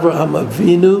an Avraham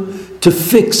Avinu to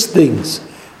fix things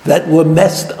that were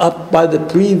messed up by the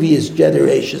previous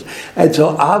generations. And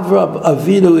so Avraham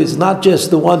Avinu is not just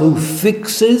the one who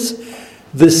fixes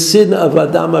the sin of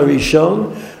Adam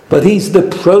HaRishon, but he's the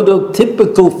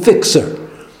prototypical fixer.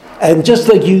 And just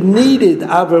like you needed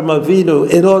Avraham Avinu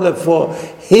in order for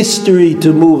history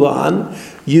to move on,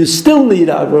 you still need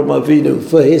Avraham Avinu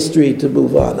for history to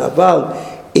move on. Aval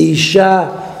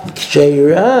Isha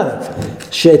Ksheira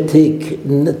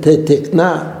Shetikna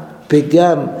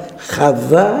Pigam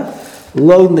Chava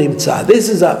Lo Nimtza. This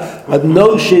is a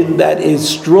notion that is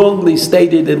strongly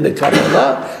stated in the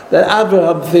Kabbalah, that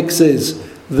Abraham fixes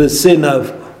the sin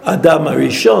of Adam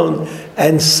HaRishon,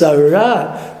 and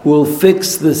Sarah will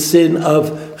fix the sin of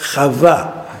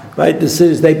Chava. Right? The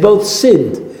sins, they both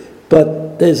sinned,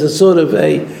 but there's a sort of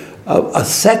a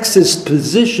sexist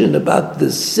position about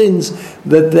the sins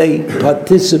that they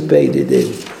participated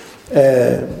in.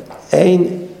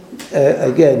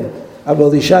 Again,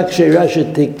 אבל אישה כשרה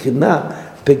שתקנה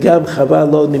פגם חווה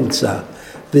לא נמצא.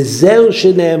 וזהו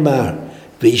שנאמר,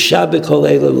 ואישה בכל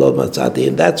אלה לא מצאתי.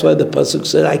 And that's why the pasuk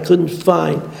said, I couldn't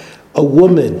find a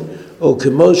woman, או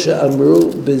כמו שאמרו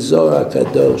בזוהר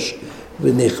הקדוש,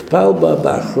 ונכפל בה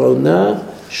באחרונה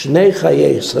שני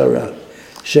חיי שרה,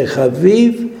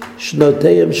 שחביב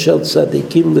שנותיהם של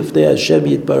צדיקים לפני השם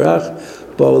יתברך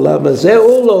בעולם הזה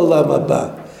ולעולם הבא.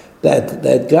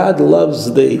 That God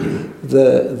loves the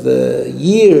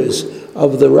years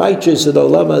of the righteous in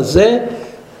Olam Hazeh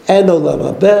and Olam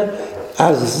Haba.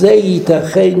 Ach ze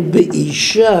yitachen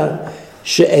be'isha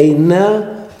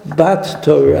she'eina bat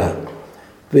Torah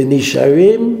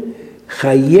v'nisharim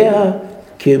chayea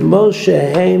kemo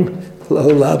shehem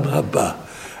l'olam haba.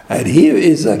 And here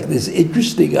is like this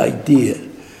interesting idea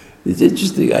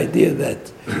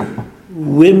that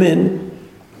women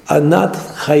are not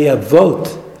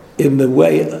chayavot in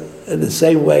the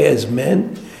same way as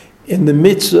men, in the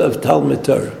mitzvah of Talmud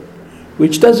Torah,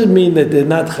 which doesn't mean that they're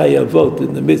not chayavot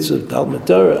in the mitzvah of Talmud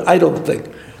Torah. I don't think.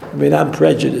 I mean, I'm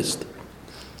prejudiced,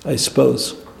 I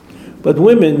suppose. But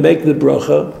women make the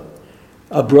bracha,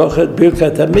 a bracha,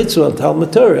 birkat ha-mitzvah on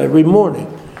Talmud Torah every morning.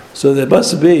 So there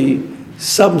must be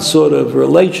some sort of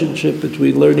relationship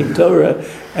between learning Torah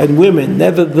and women.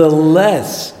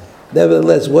 Nevertheless,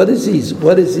 what does he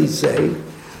say?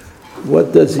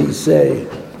 what does he say?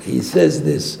 He says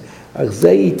this, אך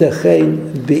זה ייתכן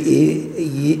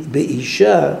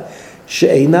באישה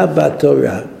שאינה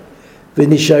בתורה,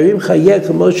 ונשארים חייה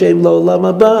כמו שהם לעולם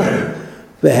הבא,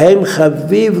 והם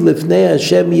חביב לפני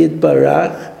השם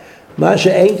יתברך, מה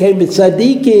שאין כן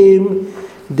בצדיקים,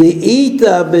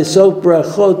 דאיתה בסוף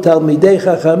ברכות תלמידי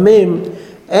חכמים,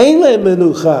 אין להם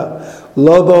מנוחה,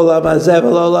 לא בעולם הזה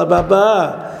ולא בעולם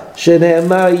הבא,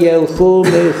 שנאמר ילכו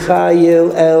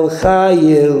מחיל אל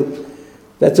חיל.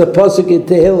 That's a pasuk in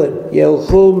Tehillim.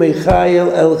 Yelchu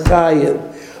mechayil el chayil.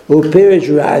 Upirish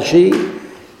Rashi,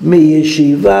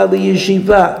 miyeshiva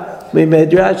liyeshiva,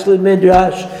 mimedrash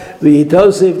limidrash,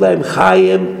 v'yitosif lem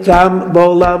chayim kam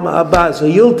bo'olam haba. So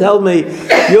you'll tell me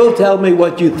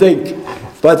what you think.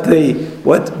 But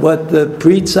what the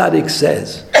Pri Tzaddik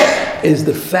says is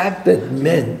the fact that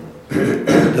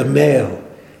the male,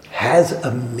 has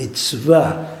a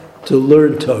mitzvah to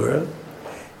learn Torah,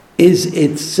 is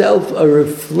itself a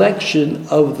reflection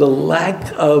of the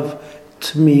lack of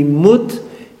tmimut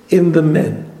in the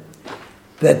men.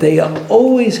 That they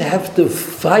always have to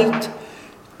fight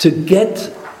to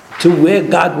get to where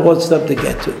God wants them to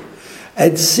get to.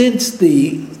 And since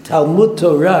the Talmud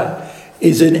Torah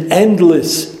is an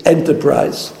endless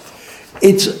enterprise,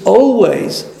 it's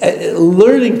always,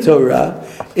 learning Torah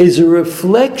is a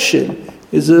reflection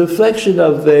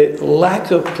of the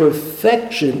lack of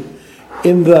perfection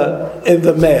in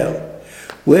the male,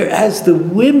 whereas the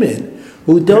women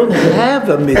who don't have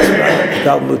a mitzvah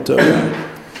Talmud Torah,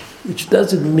 which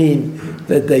doesn't mean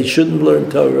that they shouldn't learn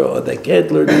Torah or they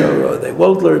can't learn Torah or they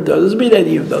won't learn Torah, it doesn't mean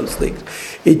any of those things.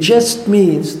 It just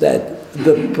means that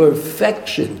the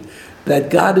perfection that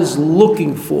God is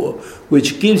looking for,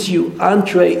 which gives you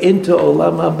entree into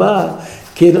Olam Haba,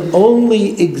 can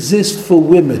only exist for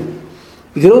women.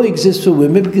 It can only exist for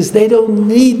women because they don't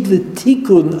need the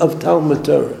tikkun of Talmud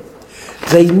Torah.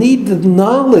 They need the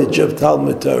knowledge of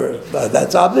Talmud Torah.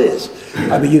 That's obvious.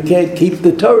 I mean, you can't keep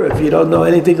the Torah if you don't know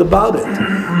anything about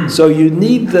it. So you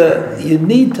need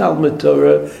Talmud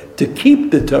Torah to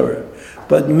keep the Torah.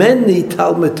 But men need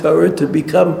Talmud Torah to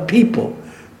become people,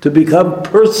 to become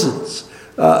persons,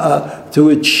 to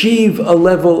achieve a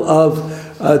level of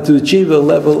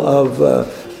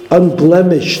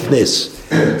unblemishedness.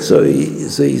 So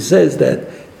he says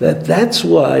that's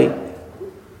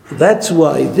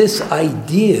why this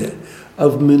idea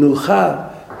of menucha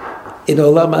in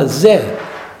Olam Hazeh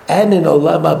and in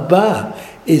Olam Haba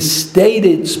is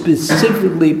stated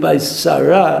specifically by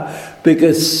Sarah,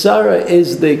 because Sarah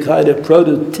is the kind of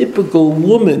prototypical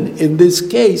woman in this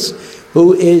case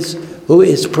who is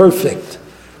perfect,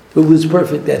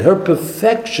 that her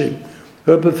perfection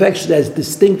as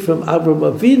distinct from Avram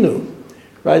Avinu.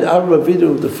 Right, Avram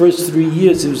Avinu, the first 3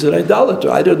 years, he was an idolater.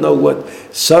 I don't know what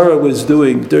Sarah was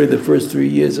doing during the first 3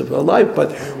 years of her life,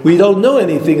 but we don't know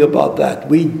anything about that.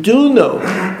 We do know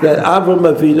that Avram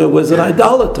Avinu was an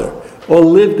idolater, or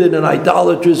lived in an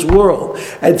idolatrous world.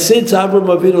 And since Avram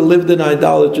Avinu lived in an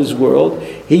idolatrous world,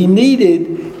 he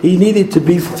needed to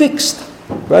be fixed.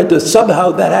 Right, so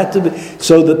somehow that had to be.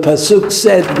 So the pasuk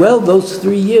said, well, those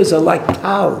 3 years are like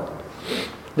Tau.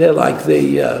 They're like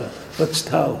the what's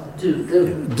Tau?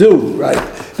 Dew, right?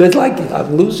 That's like,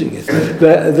 I'm losing it.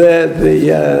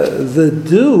 The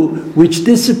dew which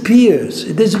disappears.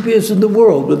 It disappears from the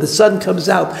world. When the sun comes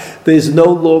out, there's no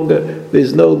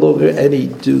longer any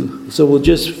dew. So we'll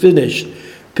just finish.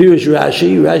 Pirish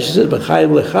Rashi says,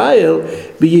 "B'chayil lechayil,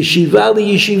 b'yeshiva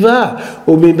liyeshiva,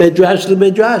 or midrash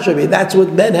lemidrash." I mean, that's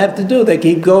what men have to do. They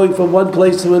keep going from one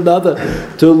place to another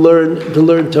to learn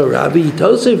Torah.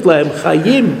 V'yitosef lahem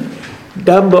chayim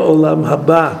gam ba'olam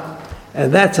haba.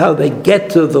 And that's how they get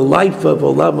to the life of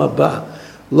Olam Haba.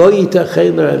 Lo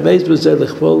yitachen l'ramez b'zeh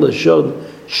l'chvol lashon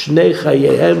shnei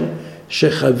chayehem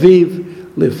shechaviv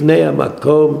lifnei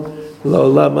hamakom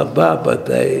la'olam haba. But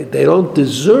they don't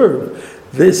deserve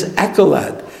this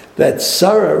accolade that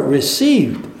Sarah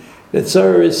received. That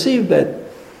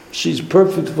she's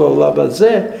perfect for Olam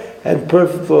Hazeh and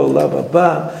perfect for Olam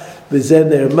Haba. V'zeh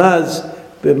nermaz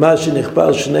b'ma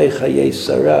shenichpal shnei chayei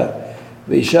Sarah.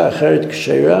 V'isha acheret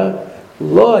kshera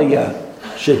לא היה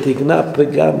שתגנה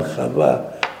פגם חווה,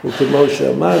 וכמו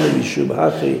שאמרנו משום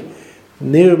הכי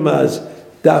נרמז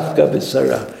דווקא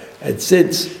בשרה. And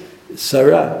since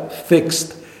Sarah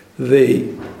fixed the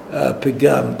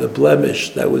pegam, the blemish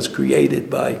that was created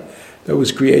by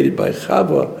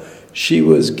Chava, she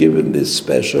was given this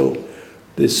special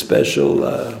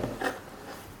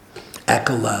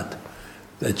accolade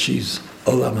that she's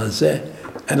Olam Hazeh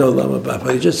and Olam Haba. If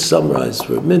I just summarize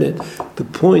for a minute the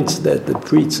points that the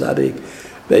Pri Tzaddik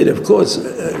made. Of course,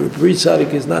 Pri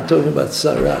Tzaddik is not talking about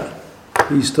Sarah.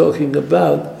 He's talking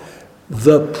about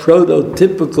the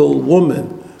prototypical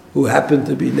woman who happened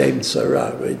to be named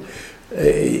Sarah. Right?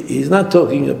 He's not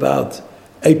talking about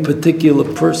a particular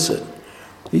person.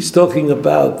 He's talking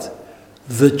about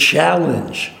the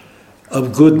challenge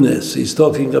of goodness. He's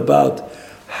talking about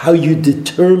how you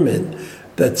determine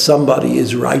that somebody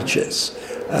is righteous.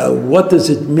 What does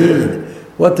it mean?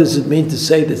 What does it mean to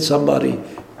say that somebody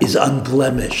is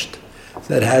unblemished,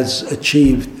 that has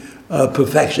achieved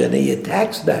perfection? And he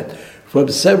attacks that from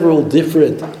several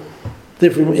different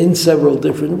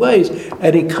ways,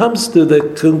 and he comes to the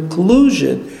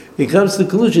conclusion.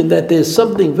 That there's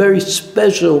something very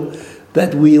special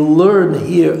that we learn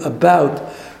here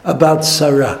about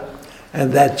Sarah,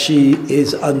 and that she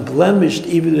is unblemished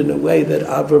even in a way that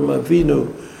Avraham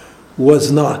Avinu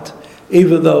was not.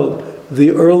 Even though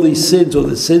the early sins or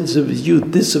the sins of his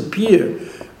youth disappear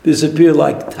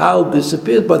like Tal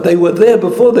disappeared, but they were there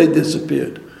before they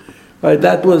disappeared. Right?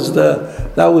 That was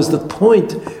the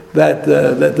point that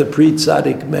the Pri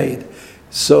Tzaddik made.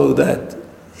 So that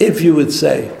if you would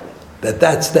say that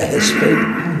that's the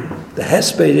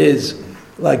Hesped is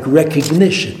like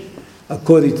recognition,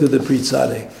 according to the Pri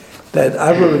Tzaddik, that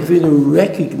Avraham Avinu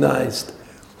recognized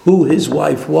who his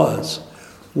wife was,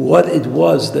 what it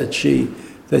was that she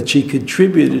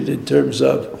contributed in terms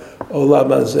of Olam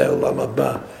Hazeh, Olam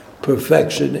Haba,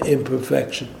 perfection,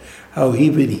 imperfection. How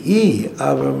even he,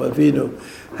 Avraham Avinu,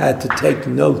 had to take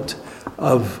note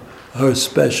of her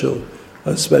special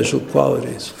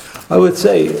qualities. I would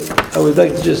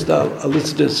like to just, I'll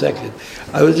listen to a second.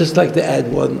 I would just like to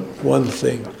add one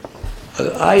thing.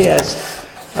 I asked,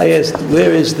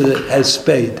 where is the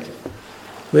Hesped?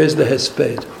 Where's the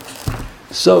Hesped?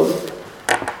 So,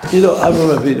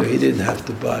 Avraham Avinu, he didn't have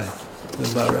to buy the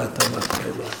Marat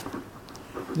HaMachpelah.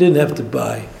 He didn't have to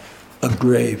buy a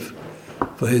grave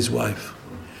for his wife.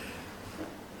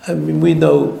 I mean, we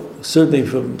know certainly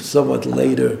from somewhat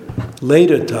later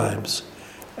times,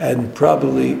 and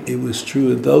probably it was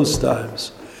true in those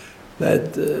times,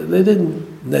 that they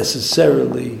didn't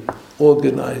necessarily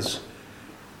organize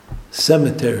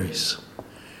cemeteries.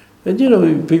 And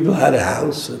people had a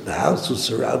house, and the house was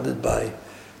surrounded by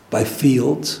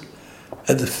fields,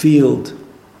 and the field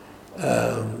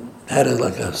had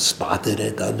a spot in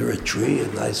it under a tree, a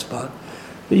nice spot.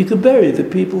 But you could bury the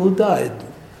people who died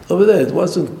over there. It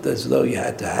wasn't as though you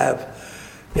had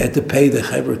to pay the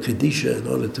Chevra Kadisha in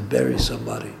order to bury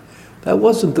somebody. That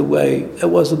wasn't the way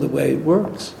it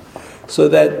works. So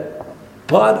that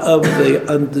part of the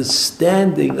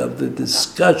understanding of the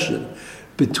discussion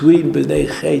between Bnei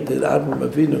Chet and Avraham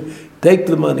Avinu, take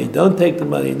the money, don't take the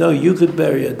money, no, you could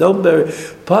bury it, don't bury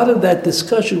it. Part of that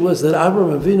discussion was that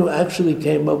Avraham Avinu actually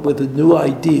came up with a new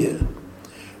idea.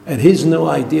 And his new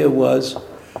idea was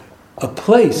a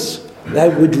place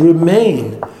that would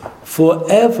remain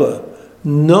forever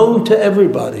known to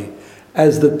everybody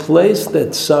as the place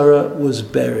that Sarah was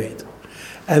buried.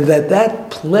 And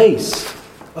that place,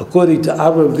 according to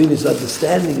Avraham Avinu's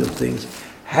understanding of things,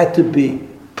 had to be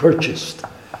purchased.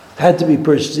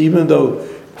 Even though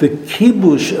the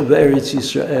kibush of Eretz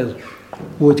Yisrael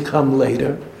would come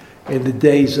later, in the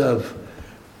days of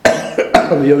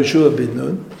Yoshua ben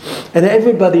Nun, and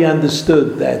everybody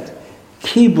understood that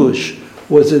kibush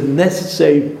was a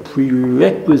necessary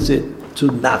prerequisite to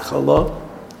Nachala.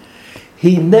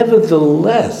 Avraham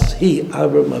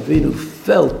Avinu,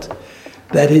 felt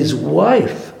that his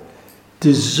wife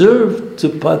deserved to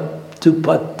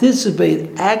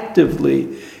participate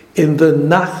actively in the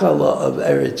Nachala of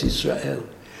Eretz Yisrael.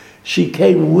 She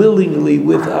came willingly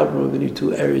with Avraham Avinu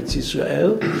to Eretz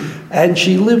Yisrael, and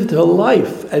she lived her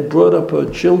life and brought up her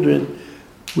children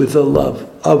with the love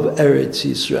of Eretz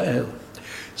Yisrael.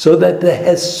 So that the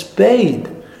Hesped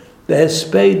that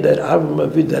Avraham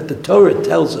Avinu, that the Torah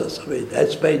tells us,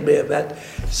 Hesped may have had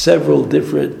several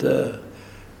different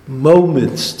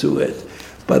moments to it,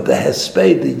 but the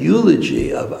Hesped, the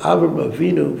eulogy of Avraham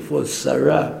Avinu for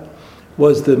Sarah,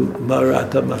 was the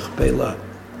Marat HaMachpelah,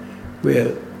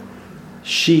 where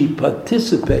she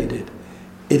participated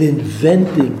in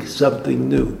inventing something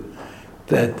new,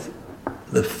 that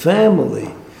the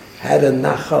family had a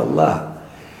nachala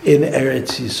in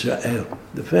Eretz Yisrael.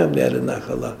 The family had a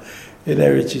nachala in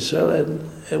Eretz Yisrael,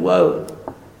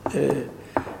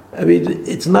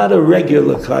 it's not a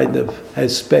regular kind of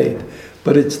hesped,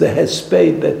 but it's the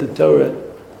hesped that the Torah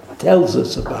tells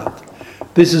us about.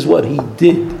 This is what he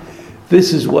did.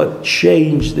 This is what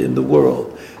changed in the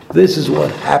world. This is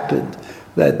what happened,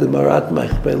 that the Marat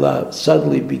Machpelah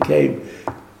suddenly became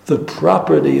the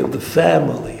property of the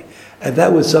family. And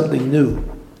that was something new.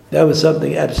 That was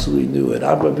something absolutely new. And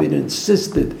Avraham Avinu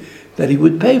insisted that he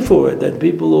would pay for it, that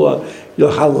people who are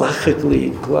halachically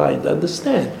inclined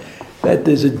understand that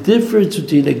there's a difference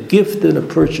between a gift and a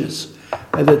purchase,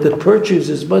 and that the purchase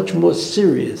is much more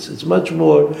serious, it's much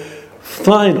more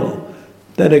final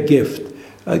than a gift.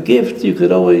 A gift, you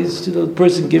could always, the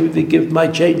person giving the gift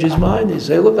might change his mind. He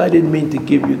say, look, I didn't mean to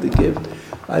give you the gift.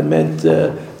 I meant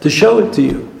to show it to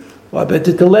you. Or I meant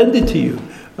to lend it to you.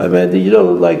 I meant,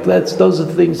 those are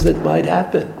things that might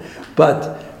happen.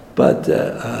 But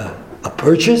a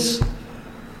purchase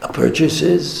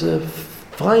is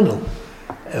final.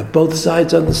 Both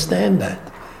sides understand that.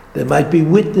 There might be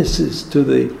witnesses to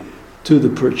the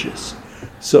purchase.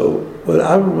 So what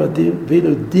Avraham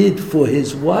Avinu did for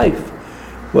his wife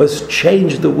was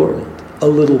change the world a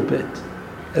little bit,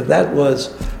 and that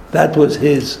was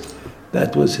his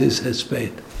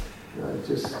hesped. I'm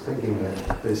just thinking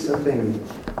that there's something.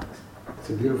 It's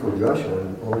a beautiful Joshua,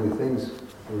 and all the things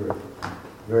were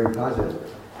very positive.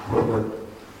 But what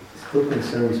still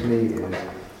concerns me is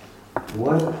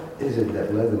what is it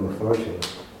that led the Mefarshim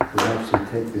to actually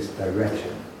take this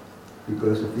direction?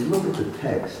 Because if you look at the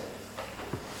text,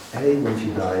 A, when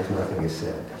she dies, nothing is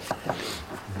said.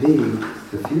 B,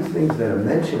 the few things that are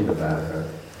mentioned about her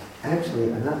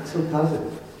actually are not so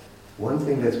positive. One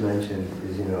thing that's mentioned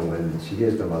is, when she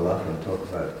hears the Malachim talk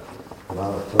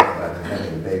about her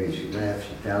having a baby, she laughs,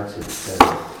 she doubts it,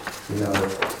 etc.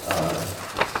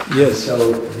 Yes.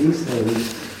 So these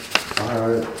things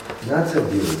are not so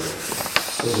beautiful.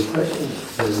 So the question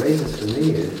that it raises for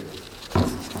me is,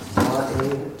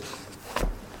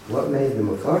 what made the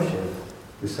Mefarshim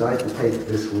decide to take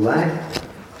this lack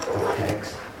of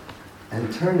text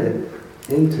and turn it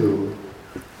into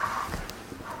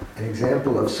an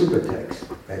example of supertext?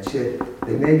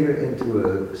 They made her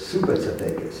into a super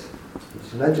tzaddikus.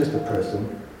 She's not just a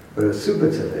person, but a super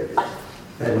tzaddikus.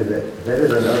 Better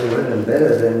than other women, and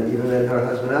better than even than her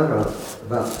husband Abraham.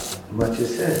 About much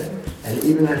is said. And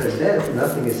even at her death,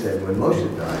 nothing is said. When Moshe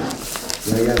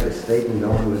died, you have the statement,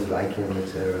 no one was like him,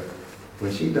 etc.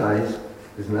 When she dies,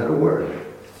 there's not a word.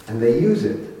 And they use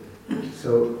it.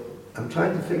 So I'm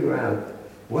trying to figure out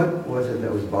what was it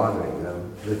that was bothering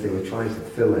them that they were trying to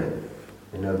fill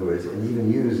in other words, and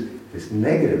even use this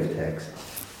negative text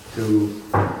to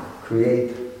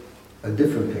create a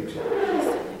different picture.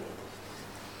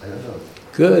 I don't know.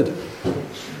 Good.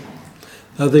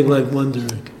 Nothing like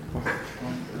wondering.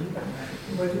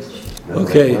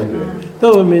 Okay.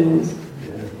 No, I mean,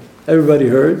 everybody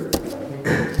heard.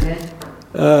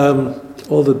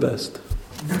 All the best.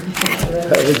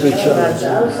 Have a good Shabbat.